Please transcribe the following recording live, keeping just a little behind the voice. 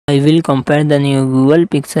I will compare the new Google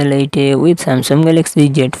Pixel 8a with Samsung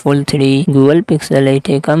Galaxy Z Fold 3. Google Pixel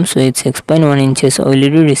 8a comes with 6.1 inches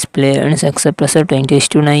OLED display and success ratio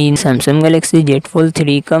 20:9. Samsung Galaxy Z Fold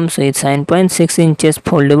 3 comes with 7.6 inches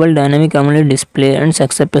foldable dynamic AMOLED display and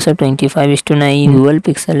success ratio 25:9. Google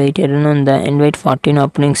Pixel 8a run on the Android 14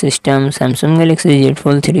 operating system. Samsung Galaxy Z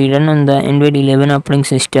Fold 3 run on the Android 11 operating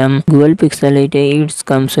system. Google Pixel 8a it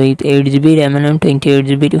comes with 8GB RAM and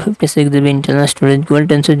 28GB to 56GB internal storage. Dual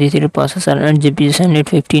Tensor G3 processor and GPU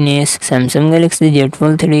 115S. Samsung Galaxy Z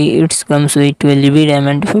Fold 3 it comes with 12GB RAM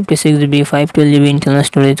and 56GB 512GB internal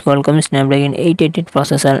storage. Qualcomm Snapdragon 888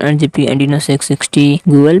 processor and GPU Adreno 660.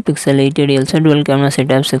 Google Pixel 8a real dual camera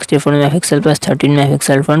setup 64 MP plus 13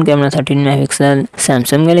 MP front camera 13 MP.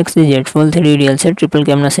 Samsung Galaxy Z Fold 3 real triple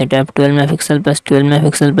camera setup 12 MP plus 12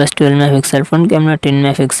 MP plus 12 MP front camera 10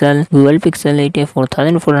 MP. Google Pixel 8a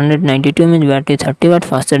 4492 mAh battery 30W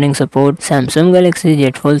fast charging support. Samsung Galaxy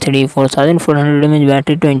Z Fold 3 4400 mAh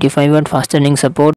battery 25W fast charging support.